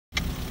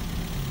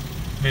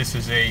This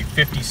is a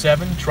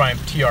 57 Triumph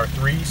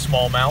TR3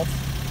 smallmouth.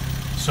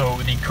 So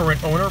the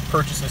current owner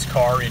purchased this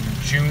car in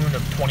June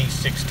of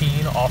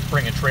 2016 off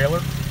Bring a Trailer.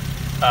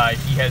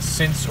 He has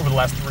since, over the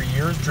last 3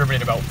 years, driven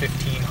it about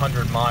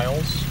 1,500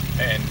 miles,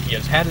 and he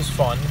has had his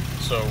fun,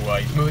 so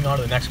he's moving on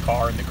to the next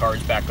car, and the car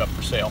is back up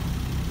for sale.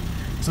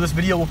 So this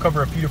video will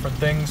cover a few different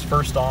things.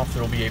 First off,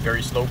 there will be a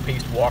very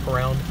slow-paced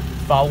walk-around.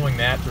 Following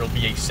that, there will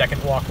be a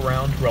second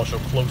walk-around where I'll show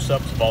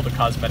close-ups of all the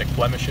cosmetic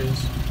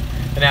blemishes.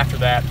 And after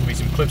that, there will be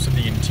some clips of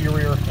the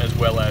interior as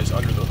well as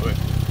under the hood.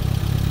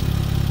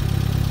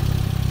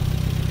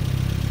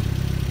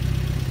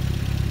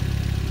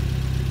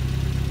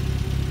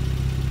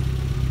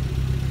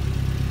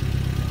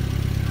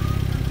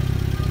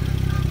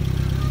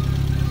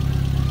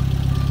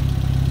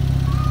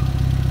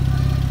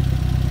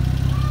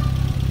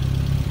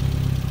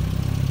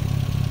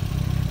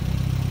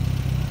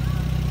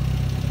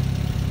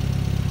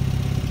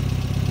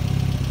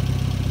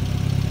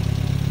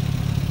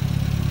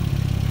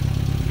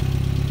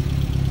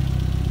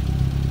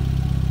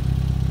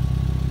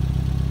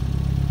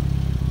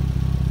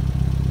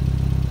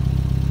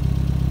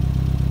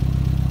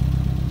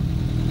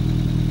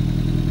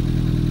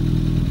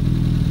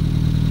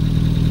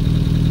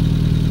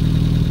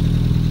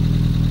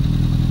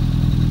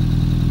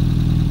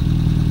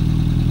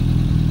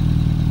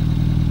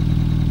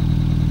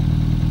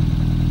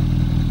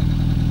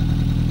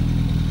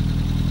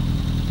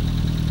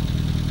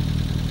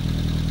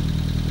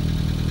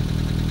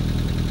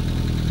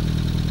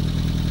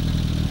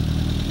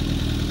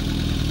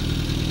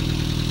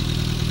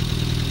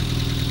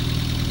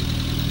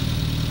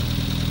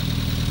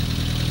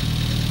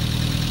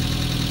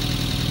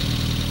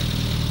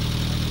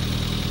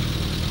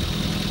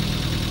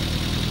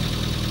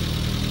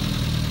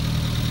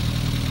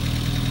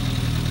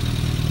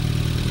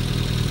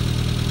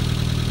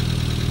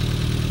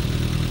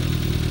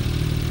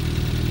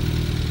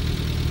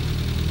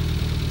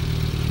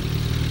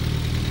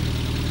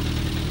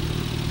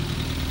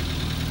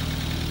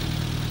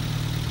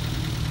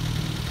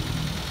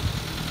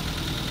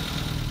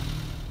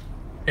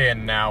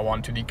 And now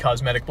onto the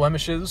cosmetic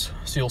blemishes.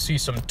 So you'll see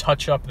some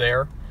touch-up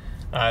there.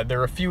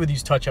 There are a few of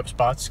these touch-up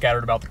spots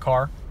scattered about the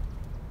car.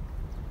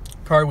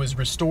 The car was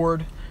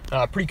restored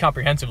pretty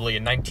comprehensively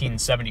in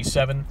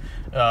 1977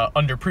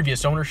 under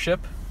previous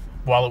ownership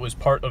while it was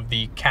part of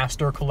the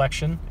Castor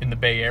collection in the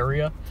Bay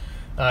Area.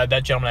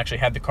 That gentleman actually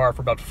had the car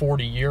for about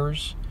 40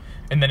 years,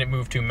 and then it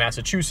moved to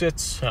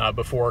Massachusetts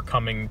before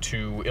coming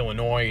to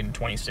Illinois in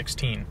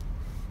 2016.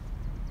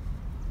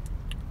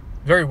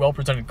 Very well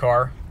presented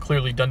car,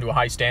 clearly done to a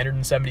high standard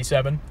in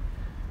 77.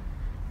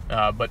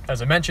 But as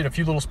I mentioned, a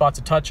few little spots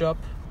of touch up,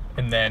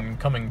 and then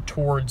coming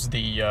towards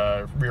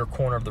the rear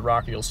corner of the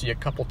rocker, you'll see a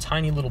couple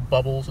tiny little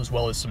bubbles as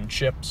well as some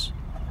chips.